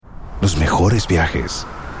Los mejores viajes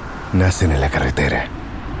nacen en la carretera,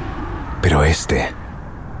 pero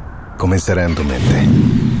comenzará en tu mente.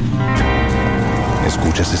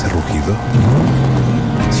 ¿Escuchas ese rugido?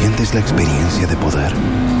 ¿Sientes la experiencia de poder?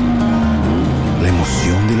 ¿La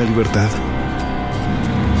emoción de la libertad?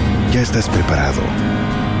 Ya estás preparado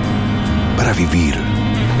para vivir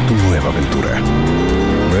tu nueva aventura.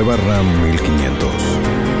 Nueva Ram 1500,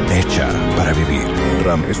 hecha para vivir.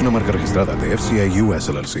 Ram es una marca registrada de FCI US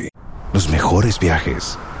LLC. Los mejores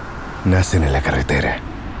viajes nacen en la carretera,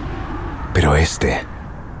 pero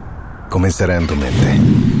comenzará en tu mente.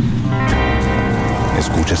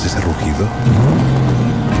 ¿Escuchas ese rugido?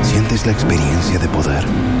 ¿Sientes la experiencia de poder?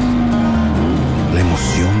 ¿La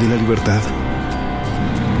emoción de la libertad?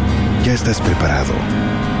 Ya estás preparado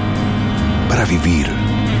para vivir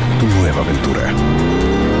tu nueva aventura.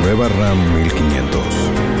 Nueva Ram 1500,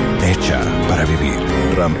 hecha para vivir.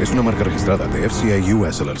 Ram es una marca registrada de FCI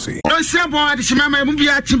US LLC. No simple adishimama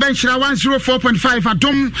mubia chimbenchira 104.5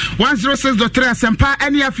 Adom 106.3 Sempa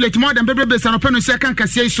any affiliate more than baby base and open second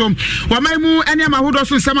Kasiebo so wamaimu any amahudo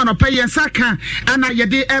so sama no pay ensaka ana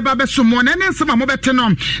yede eba beso mo na nsema mo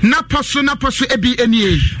betenom na poso ebi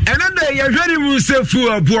enie enande ye hwere mu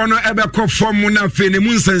sefu abuo no ebe kofom na fe ne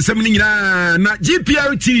mu nsensem ni nyina na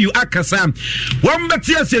GPRTU akasa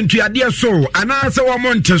wombeti asentuade so ana se wo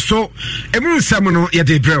monte so emu nsem no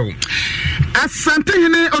yede brew asante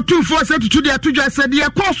hene otumfo se tutu de atudwa se de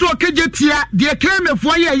koso okejetia de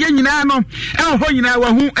kremefo ye nyina no ho nyina wa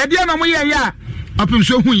hu e de no mo ye ya apem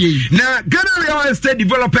so hu ye na Ghana Real Estate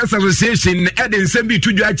Developers Association eden sembi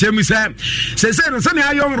tudwa chemu se no se ne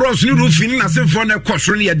ayon ross ni roofing na se fo na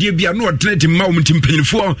kosoro ne yade bia no odredi ma wo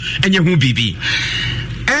mtimpanifo enye hu bibi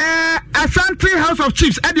Asante House of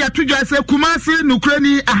Chiefs ade atudwa se Kumasi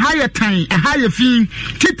Nukrani ahaye fin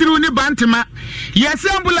titiri ni bantema yes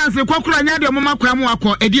ambulance kwakura nya de mama kwamu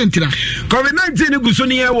akọ edi entira COVID-19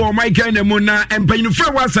 gusoni e wo Michael na mu na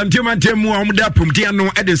empanyinfo wa Asante Mantemu omda pomtia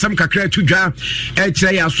no ede sam kakra atudwa e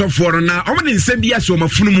kire ya asofo na omde nsem bi aso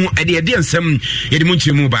mafunu mu ede nsem yede mu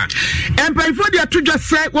nchemu ba empanyinfo de atudwa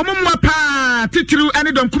se wo momwa pa titiri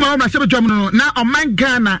ane dom kuma ma sebedwam no na oman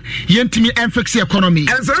Ghana yentimi enfix economy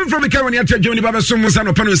and so from the at Germany Baba Sumus and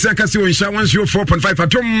Pano Sakasi in Sha 104.5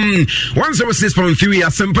 Atom 106.3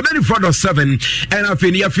 Asempa 94.7 and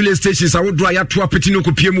Afenia affiliate stations. I would dry up to a petino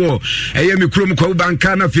Kupimo, a Yemi Krum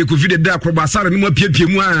Kobankana, Fikuvide Dako Basara, Numa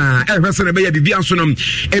Pimua, Everson Bay Biansunum,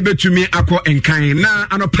 able to me Aqua and Kain. Now,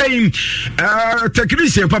 and a paying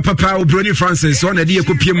technician Papa Brony Francis on a dear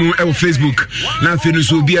Kupimo Facebook. Nothing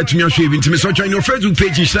will be at me shaving to me. So on your Facebook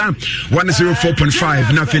page, Sha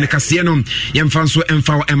 104.5. Nothing Casiano, Yamfanso and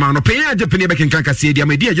Fao Emano. Pay Japan back in Kakasia,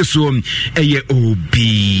 my dear, just so a OB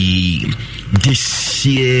this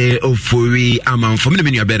year of free amount from the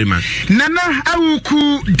menu Berryman. Nana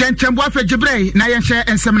Awuku Dentamwafe Jibre, Nayansha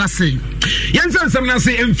and Samnasi. Yansan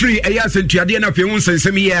Samnasi and free a yas and Tiadiana Fions and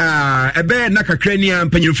Semia, a bear Naka Crania,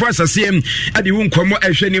 Penny Force, same at the Wunkomo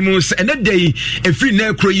Ashenimus, and that day a free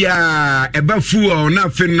Necroya, a Bafu or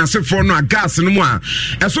nothing, Nasephone, a gas and moi.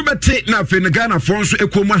 A super take nothing, a Ghana Fonso, a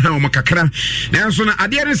Comaha, Macacra. Now, so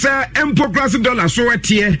Adianisa, Empo $1,000 so at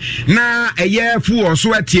here, na a year for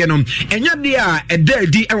so at Tienum, and yet they are a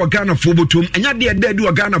dead D. Our Ghana for Butum, and yet they are dead do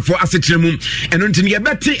a Ghana for Assetimum, and until you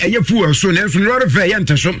better a year for so now, so not a very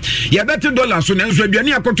antasum, you better dollars so now, so be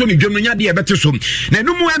near Cotton, Germany, dear better so. Now,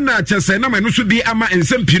 no more just say, no man should be Ama and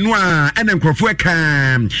Sempinoa and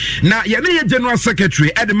Crofwekam. Now, Yana General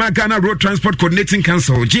Secretary at the Ghana Road Transport Coordinating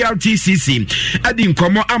Council, GRTCC, adding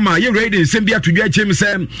Como Ama, you're ready, Sembia to James,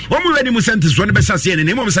 one more ready sentence, one best as the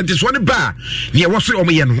name of sentence, one bar, near what's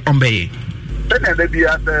on Bay. Then maybe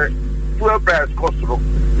as a fuel price cost,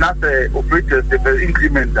 not the operators, the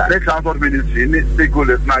increment, the transport ministry,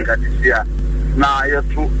 stakeholders, this year. Now, you're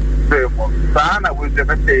true. Sana will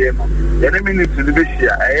never say, any minute to the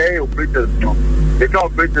year, operators, no. The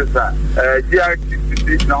operators are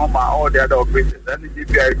GRTC, normal, all the other operators, and the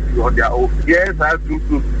GPIC on their own. Yes, I do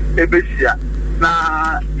to every year.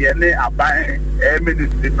 Na yene abai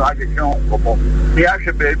ministry no action kopo mi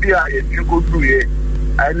ahwe baby a yetu koduye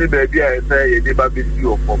ani baby a say ye de ba besi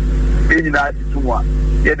ofo be nyina titu a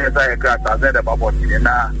ye na say krata ze de babo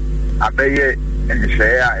na abeye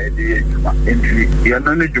enhye a ede ejuma entry ye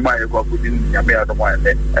no ne juma ye ko kudi nyame ya do mo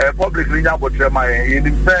ene public ni nya botre ma ye ni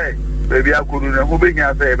say baby akuru ne ho be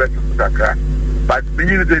nya say e betu kakra but when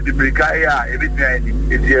you do the Brigaya,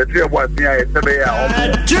 everything is here. Three was near Sabaya,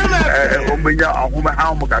 Omenya,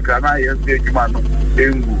 Ahumaham, Kakana, and Jumano,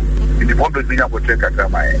 in the public dinner would check at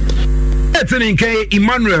my Eteninke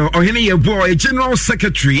Emmanuel Ohene Boy, General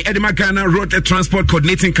Secretary, Edema Ghana Road Transport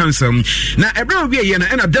Coordinating Council. Now, Ebro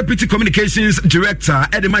Biena and a Deputy Communications Director,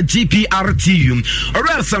 Edema GPRTU.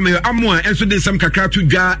 Ora Samuel Amwa, and so there's some Kakatu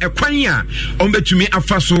Ga, Equania, Ombetumi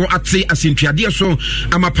Afaso, Ate, Asintia, so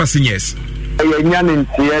I'm a passing yes.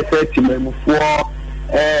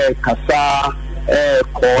 Kasa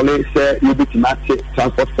call say you be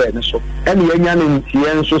transport fare so and yenyan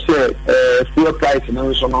in so say fuel price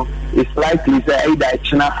no so no it's likely say either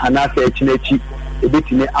China and say Chinechi a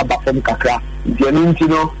bit in abafom kakra the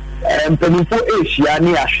no penifo Asia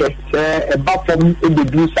ni ahwe say abafom e be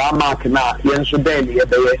do sa mark na yen so den ye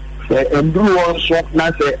be enduro so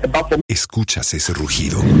na say abafom. Escuchas ese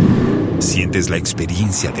rugido, sientes la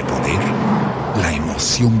experiencia de poder, la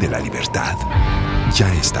emoción de la libertad. Ya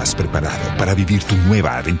estás preparado para vivir tu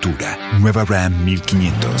nueva aventura. Nueva Ram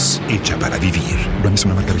 1500, hecha para vivir. Ram es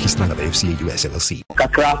una marca registrada de FCA US LLC.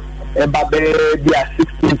 Kakra, dia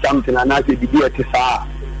 16 something and I say the dia tisa.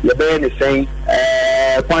 You be any saying,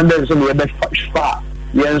 kwande so you be fa.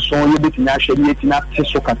 Yen so you be tina shedi tina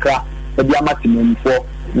tiso kakra. The dia matimi for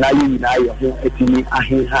na yi na yo ho etini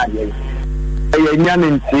ahin ha ye.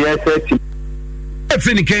 Yenyan ntie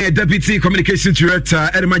Deputy Communications Director,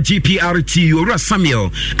 Edema GPRT, Ora Samuel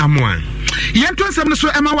Amwan. Yentu asem so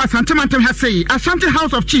ema wa Santimantem ha sei Ashanti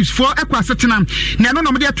House of Chiefs for Ekwa Setenam na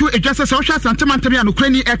no dia to adwase so hwa Santimantem ya no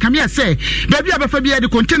krani e kamia se baabi abafa bia de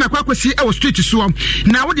container kwakwasi e wo street so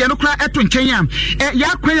na wo de no kra eto nchen ya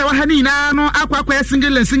kwan ya wa ha ni na no akwa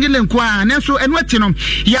single kwa na so enu ati no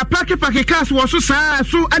ya park cars wo so saa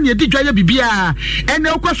so ane di dwa ya bibia ene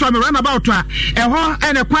okwaso am run about a ho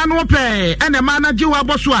ene kwa no pe ene ma na jiwa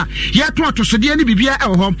boso a ya to atosode ne bibia e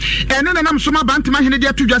ho ene na nam so ma bantima hene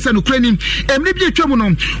de to dwase no krani emri bi etwam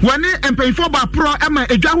no wane empanfo ba pro ema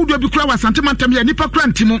edwa hodo bi kura wa Santimantem ya nipa kura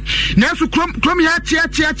ntimo na so krom ya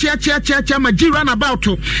chia ma ji run about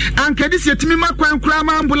anka dis yetimi makwan kura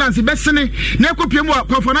ma ambulance besene na ekopiem wa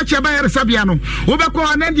kwafona chia ba resabia no wo be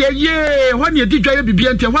ko na de ye ho ne edidwa ya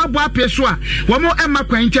bibia ntia ho abo apeso a wo mo ema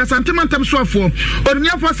kwan ntia Santimantem so afo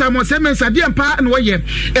onuafo samo semensa de empa na wo ye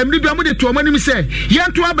emri bi amu de to manim se ye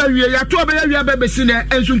nto aba wie ya to aba ya wie besene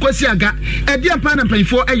ensunkosi aga e de empa na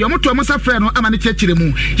empanfo e yo mo to mo safre no amane chechire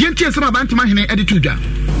mu yentie sama bantima hene edituda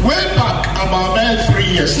way back about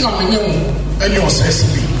 3 years na me nyu any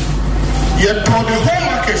osesbi ye to the whole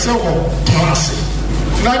market so class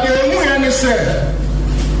na de hu ya ne say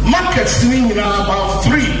market swing na about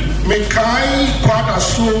 3 me kai kwada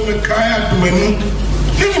so me kai adumenu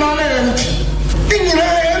ni na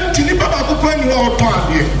empty ni baba ko kwani wa oto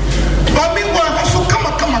ade ba mi wa so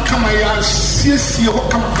kama ya sie ho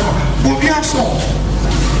kama obi aso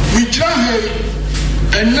we try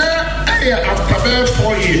and now after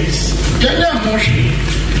 4 years the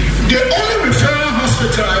only referral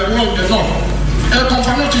hospital I want the north a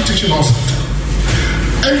confirmatory teaching hospital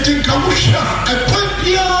and in Kabusha a quite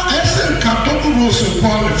SN Katoku rules in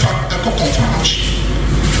one in fact a confirmation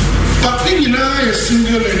but in a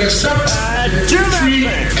single and except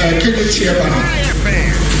 3 KDT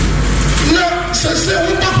now say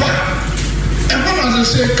what and when I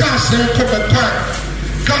say cancer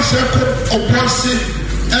cancer obrasi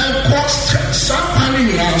cost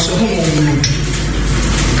sapani na so no mutu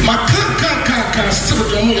makaka still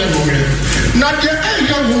do mo na de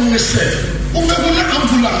eya wo ne se wo be na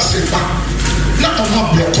ambulance ba na o ma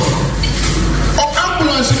block o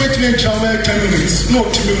ambulance make me chawe 10 minutes no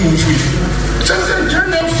to me move just a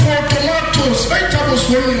journey for tomatoes vegetables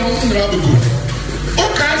when you know go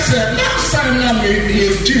okay say last time na me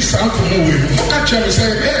do something we okay tell me say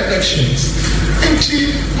elections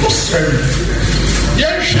Enti Muslim.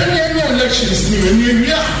 Yan elections ni when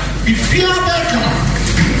you if you are back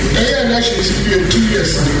elections in 2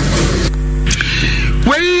 years.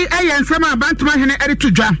 Wei ayansema bantuma hene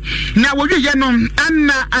editudwa na wodwe ye no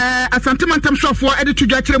anna Santimantem sofo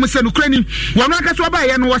editudwa kire mu se no krani wono aka so ba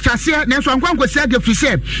ye no wo hyase na so ankwankwasi agafri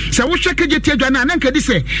se wo hweke gete adwa na nka di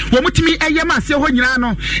se wo mutimi eyema ase ho nyina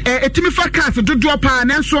no etimi fa cars dodo pa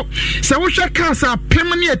na so se wo hwe cars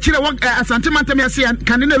apem ne akire wo Santimantem ya se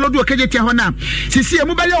kan ne lodo kegete ho na sisi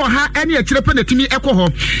emu ba ye wo ha ene akire pa na timi ekoho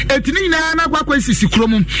etini nyina na kwakwa sisi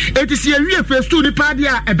kromu etisi ewie face 2 ni pa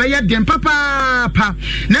dia ebeye dem papa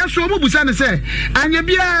na so mu busa ne se anya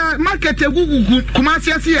bia market egugugu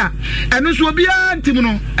kumasi asia eno so bia ntim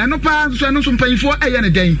no eno pa so eno so mpanifo eye ne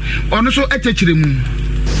den ono so etechire mu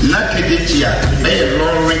na kedetia be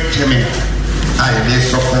lorry terminal I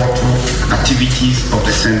support activities of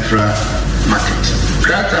the central market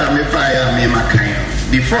krata me pa ya me makan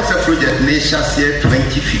before the project Nation year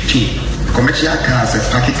 2015 commercial cars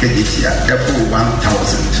parking kedetia for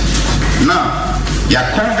 1,000 now They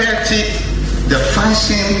are converting the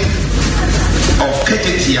function of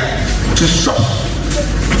Kejetia to source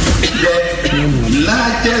the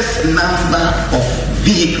largest number of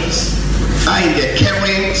vehicles are in the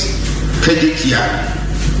current Kejetia,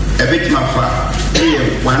 a bit more far,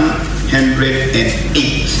 108.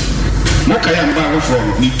 Mokayamba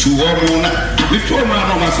from me to Ormona, before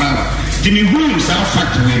Masara. The new homes are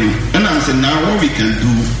factory, and I said, now what we can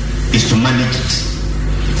do is to manage it.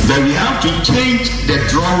 But we have to change the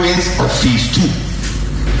drawings of phase 2.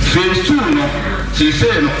 Phase 2, no, she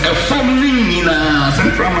said, a family in a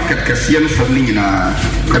central market Kasiebo family in a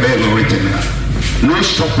no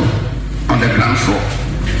shop on the ground floor.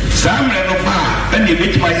 Some level bar, and they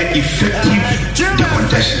make my effective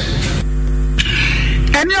decongestion.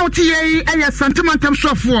 Any OTA, a sentimentum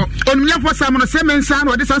software, on me for some of the same son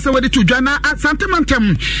or this answer with the two Jana at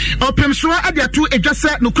sentimentum. Or Pemsua at their two, just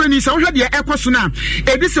said, no crannies already at Equasuna.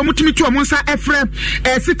 A dismutimi to a monster Efre,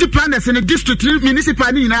 a city planners in a district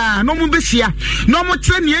municipal, no more Bessia, no more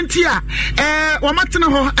Trenientia, or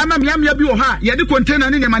Matano, Amamiamia Bioha, Yadu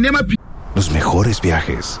container in Manema. Los mejores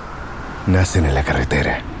viajes nacen en la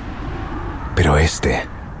carretera, pero este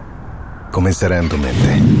comenzará en tu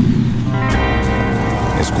mente.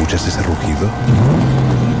 ¿Escuchas ese rugido?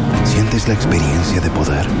 ¿Sientes la experiencia de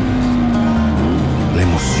poder? ¿La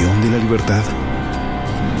emoción de la libertad?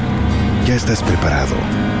 Ya estás preparado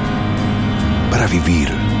para vivir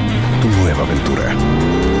tu nueva aventura.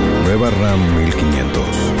 Nueva RAM 1500.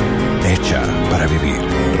 Hecha para vivir.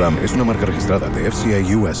 RAM es una marca registrada de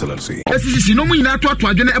FCI US LLC. Si no muy nato a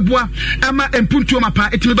adwene eboa ama empuntu mapa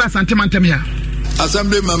etimi ba santemantam ya.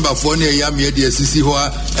 Assembly member for near Yamia DCC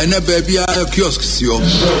Hoa and a baby kiosks.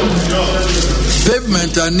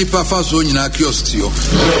 Pavement and Nipa Faso in a kiosk.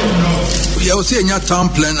 You was saying your town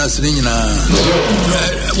planners in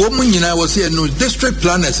a woman in I was saying no district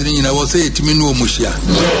planners in I was saying to me no Mushia.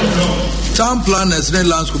 Town planners and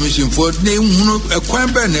lands commission for name a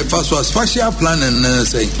quamper and a Faso spatial plan and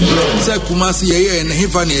say Kumasi and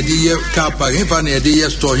Hifani dear Kappa, Hifani dear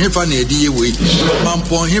store, Hifani dear way,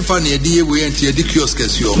 Mampon, Hifani dear way and the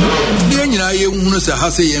kiosks. Then I want to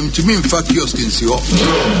say to me in fact kiosks.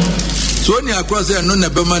 So when you across there, no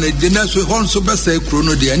never manage the next one so best say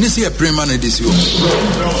chrono day and you see a prima this year.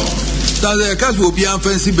 Now the cast will be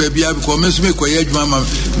fancy baby because me quiet mamma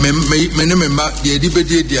me name back the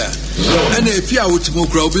debate there. And if you are with more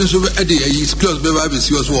crowd, so at the is close baby is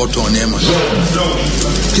yours water on him.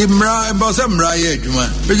 Timra and Bossamra,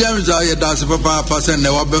 Pajamas are that's papa person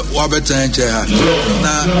never Wabet and chair.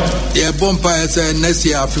 Now, yeah, Bompire said next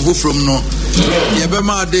year from no.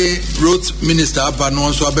 Yabema de road minister but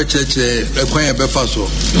no so church a befaso.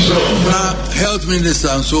 Now health minister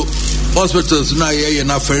and so hospitals na ye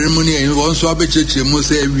na ceremony and one so church mu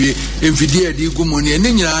say we infidie di gumoni and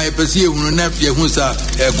nyina e pese ehunu na ye hu sa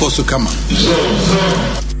koso kama.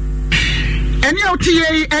 Any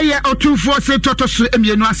OTA aya or 247 Totos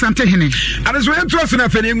Emienu Asante Hene. And as well, trust in a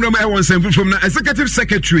feeling room, I want some from the Executive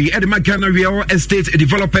Secretary at the Makana Real Estate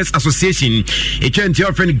Developers Association. A chant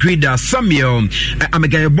your friend Grida Samuel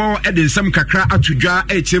Amegayibor at the Sam Kakra Atuja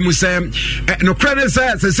HMUSA. No credits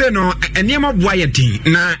say no, a name of Wyatty.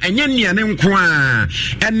 Na and Yenya name Kwa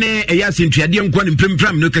and a Yasin Triadium Quan in Prim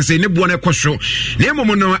no can say Nebuana Kosho.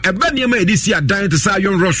 Nemono, a bad name this year died to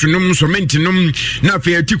Sion Rossunum, Somentinum,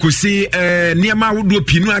 Nafia Tikusi. Niama would do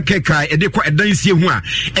Pinua Keka, a deco a dance here. A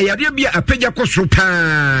yadabia a peja coso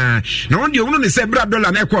pa. No one you only say Bradol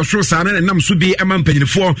and Echo show Sana and Nam Subi a man paying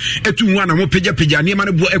for a 2-1 and 1 peja peja,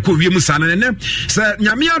 Niamabo Echo Vimusana and Sir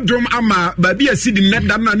Yamia Drum Ama, Babia Sidi Net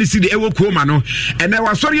Dana Nisi Ewo Komano, and I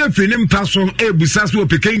was sorry if you name Paso a Busasu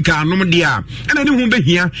Pekenka, no dia, and I knew be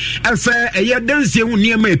here. I say a year dance here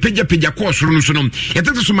near me peja peja course Runusonum. It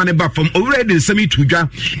is some money back from already semi tuga,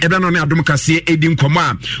 and then on Adom Kasiebo Edim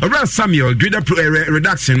Koma, or Samuel.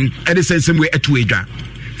 Reduction at the same way at Twiga.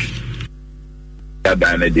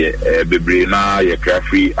 Bebre na ye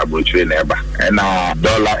free abrochire neba and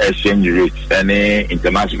dollar exchange rate any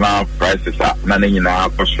international prices na nyina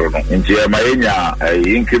akosoro no nti e mayenya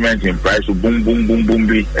increment in price boom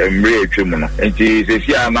bi emre etwemu no nti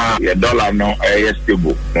sesia na ye dollar no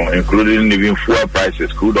stable including even fuel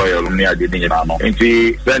prices crude oil no ade nyina no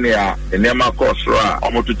nti senia enema kosoro a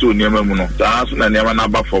omotutu enema mu no saa so na enema na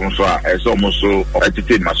ba form so a eso mo so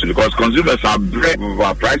attitude maso because consumers are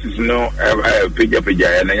prices no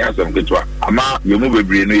Pija and Yasam Kitwa. Ama, you move a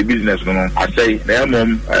brain business. No, I say,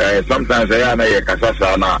 sometimes I am a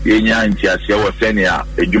Casasana, Yenya and Tiasia was senia,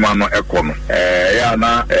 a Jumano Econo.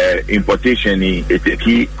 Yana importation, it's a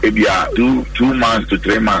key, maybe 2 months to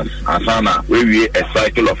 3 months. Asana, where we a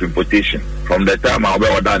cycle of importation from the time I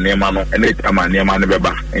was done near man and the time I near man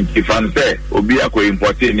beba and if I say obi akọ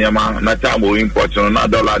importing near man na time we import na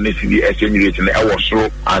dollar need to be exchange rate na e was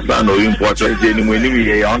so as no import any money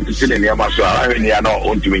we on to see near man so I near no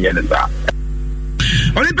on to win that.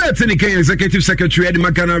 Oliver Tenike, Executive Secretary at the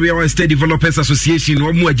Macanavia State Developers Association,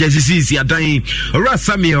 or more Jazzy, Adai, Ora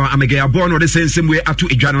Samuel, Amegayibor, or the same way at to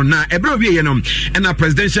Ijano, Ebrovianum, and a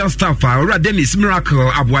presidential staff, Ora Dennis Miracle,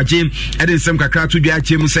 Abuajim, and then some Kaka to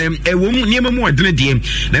Jachim, saying, a woman near more than a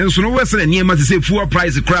DM. Then so no Western near must say 4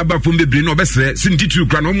 price crab from the Brino Best, Sinti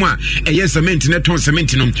Granoma, a yes, a maintenance on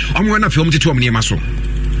cementinum, I'm going to film to near Maso.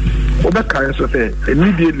 Other kinds of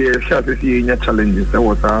immediately a shot is in challenges that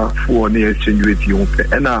was for near exchange with you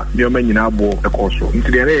and your men in our board the course. Into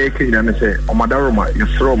the area, and say, O Madaroma, your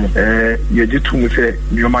strom, Yajitum say,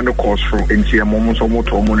 your man of course from NCA moments or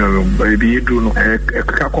motor monorum, baby, you do know a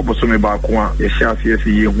cacobosome about a shot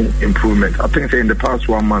improvement. I think in the past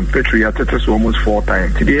 1 month, Petri attended almost 4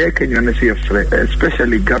 times. To the air, can you see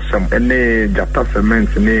especially got some and Jata cement,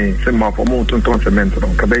 some of Mountain cement,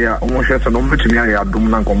 Kabaya, almost as a number to me, I had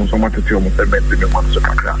Dumlan almost to feel more than months of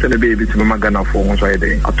Kaka. Send a baby to Magana for one side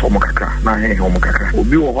day at Tomokaka, Nahe Homokaka.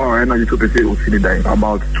 We were energy to the city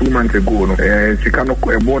about 2 months ago. She cannot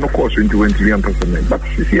a born of course into 21%. But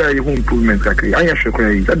see, I won't improvement. I should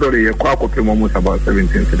say that a quack of almost about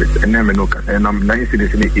 17 cities and Namenoka, and I'm 9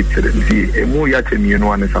 cities in 8 cities. See, a more yatim, you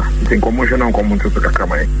know, and it's a commotion on common to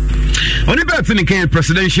Kakamai. On the Bertinican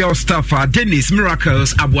presidential staff, Dennis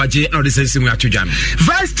Miracles, Abuaje, or the same way to Jam.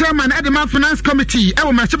 Vice Chairman Adom Finance Committee,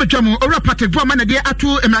 Jamu or Patrick Woman again at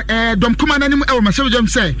Dom Kuman and Masajam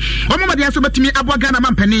say. One moment, the answer to me, Abuagana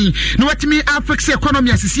Mampani, no what me Africa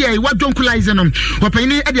economy as CA, what don't collide them. What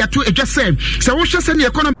Penny Edia to just say. So, what's just the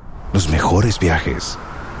economy? Los mejores viajes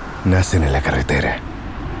nacen en la carretera,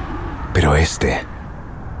 pero este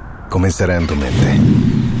comenzará en tu mente.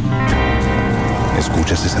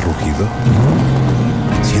 ¿Escuchas ese rugido?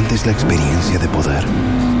 ¿Sientes la experiencia de poder?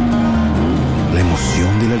 ¿La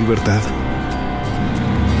emoción de la libertad?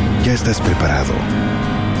 Ya estás preparado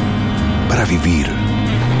para vivir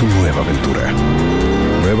tu nueva aventura.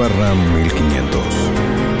 Nueva RAM 1500.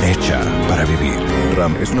 Hecha para vivir.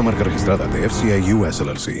 RAM es una marca registrada de FCI US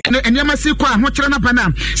LLC. Enyamasi kwa hochira na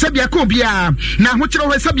bana sabia ko bia na hochira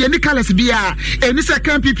ho sabia ni kales bia eni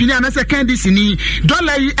second pp ni na second DC ni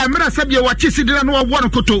dollar yi emra sabia wa chisidira no wo no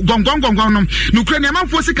koto gongongongon no nukra ni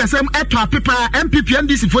amanfo sika sem eto apepa MPP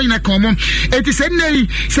NDC fo yin kan mo eti se nei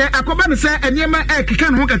se akoba no se enyama ekeka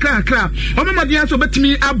no kakra kakra omamadian so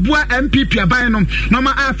betimi aboa MPP aban no no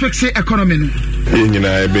ma affect economy no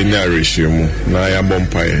yenyina ebenya ratio mu na ya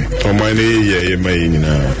bompa Omani ye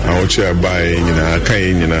mayina, Aocha by Yina,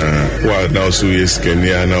 Kayina, while now so is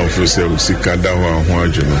Kenya now for Sikadawa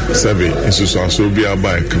Huajuno. Sabi, and so be a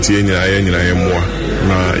by Katina and more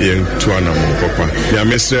na young Tuana Papa. Ya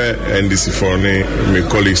Mr. and this for my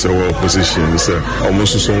colleagues of opposition, sir,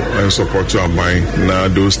 almost so and support to buying now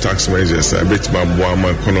those tax measures. I bet my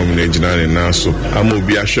Boama economy engineering now so I will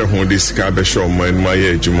be a share on this cabin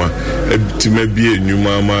my Juma to maybe a new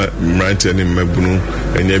mama ranting in Mabunu.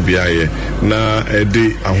 Enyebiaye na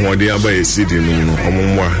edi ahwode aba esidi no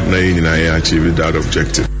omomwa na yina ya achieve that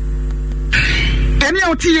objective. Any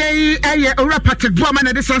OTA a rapid woman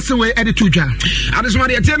at the Sansaway editor. I just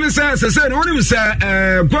want to tell me, sir, only say,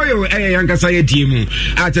 Goyo, Yankasaya Dimu,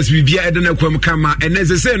 I just be beer and a kama, and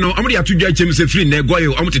as I say, no, I'm going to judge him say free,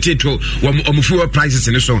 Goyo, I'm to take to fuel prices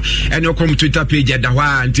in the song, and you'll come Twitter page at the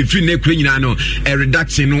one, and free ne Quinano, a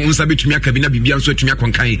reduction on Sabit Miakabina Bibian, so to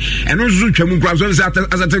Miakonkai, and also Chamu Grabs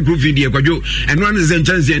as a group video, and one is in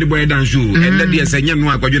chance anywhere than you, and then there's a young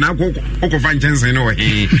one, you now go find chance, I know,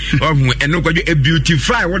 and no, you a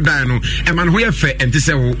beautify what Dano, and man who have fair and this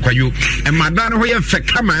for you, and Madame who have fair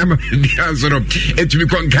come, sort of it to be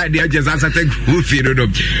conquered just as I take who feed it up.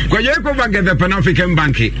 When you go back at the Pan African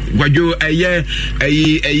Bank, when you a year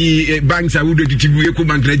a banks I would do to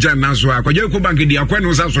bank legend now, so I could you go back in the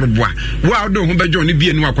Aquanos house or bois. Wow, don't be Johnny be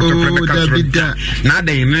and walk on the now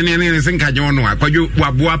they think I don't know. I could you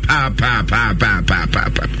wabua pa.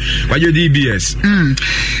 Why you DBS?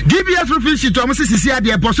 DBS refuse to almost see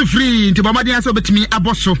the boss free into Bamadia so bet me a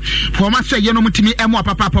bosso for my say you know to me and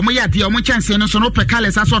papa moya the omo chance no so no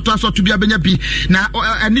pecales as to be a benyabi na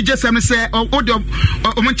and just say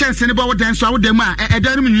omo chance ni bo den so I would dem a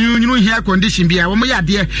edan mu here condition bia omo ya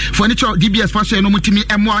de furniture DBS for so no mutimi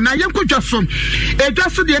emo na yenko dwaso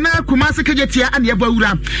edwaso de na kumase kejetia and ye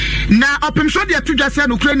bawura na opem so de to dwase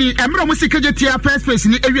no krani emro mo sikejetia first face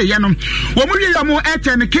ni ewie ye no wo mo wie mo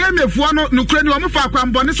eten kemefuo no krani wo mo fa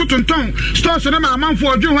kwambone so tonton store so na ma amanfo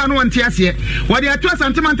odwo ho no ntia se What the two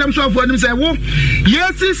sentimentals of when you say, "Wo,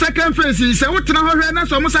 yes, second phase is a what now?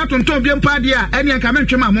 So almost out on Tobian Padia, and Yankaman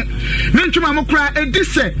Menchumamo cry a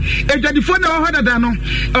disse, a dadifone or Hadano,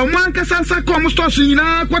 a Mancasansa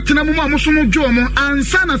Comostosina, Quatinamo Musumo Jomo, and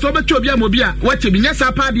Sana Soba Tobia Mobia, what you mean, yes,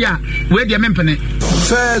 Padia, where the Mempene.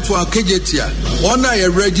 First one, Kejetia, one I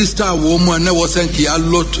register woman, I was sent a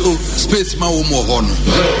lot of space, my woman.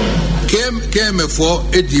 Came for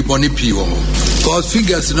Eddie Bonipio. Cause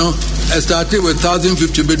figures, I started with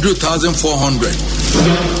 1,050, but do 1,400.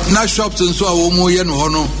 Now shops and so I will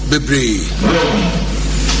Bebre.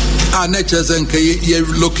 Natures and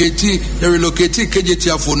relocate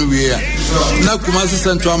Kejetia for Nuia. Now Kumasi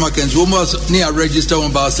Central Markets almost near register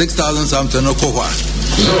on about 6,000 something Okowa.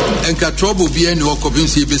 And Katrobo be any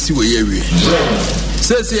occupancy BC area.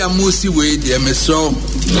 Says I must way the MSO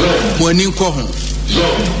when you call home.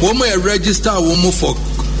 Woman register woman for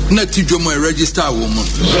not to my register woman.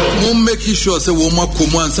 Won't make sure say woman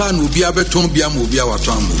come and son will be able to be our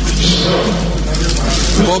family.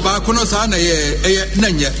 Boba kuno sana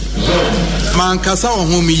nanya mankasa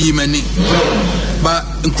ho mi yimani ba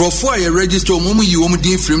nkrofo a register omo yi omo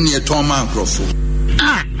din frame ne ton man nkrofo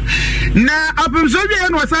na abumzobi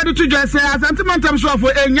en wasade to just say asantimentam so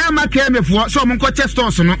for enyama kemefo so mo nko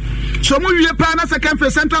stores no so mo wie pa na second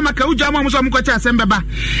phase central maka ujama mo so mo nko asembeba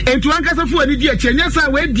entu ankasa fu ani di achenya sa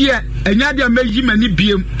we di enya dia meyi mani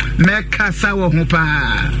biem mekasa wo ho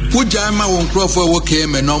pa ujama won krofo wo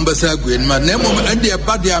keme no mbesa gwen ma na mo ande e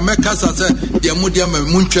ba dia mekasa se dia mo dia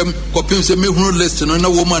muntwem kopim se mehunu list no na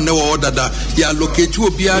wo ma na wo dada ya locate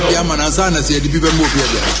obi a dia manasa na se di bi be mo obi a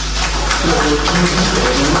dia.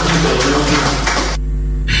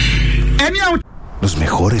 Los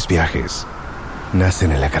mejores viajes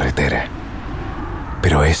nacen en la carretera,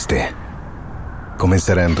 pero este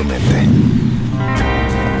comenzará en tu mente.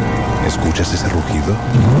 ¿Escuchas ese rugido?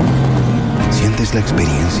 ¿Sientes la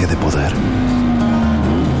experiencia de poder?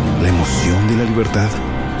 ¿La emoción de la libertad?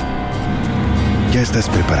 Ya estás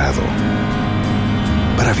preparado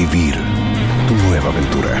para vivir tu nueva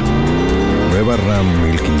aventura. Nueva RAM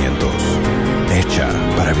 1500. Hecha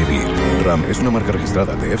para vivir. RAM es una marca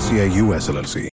registrada de FCI US LLC.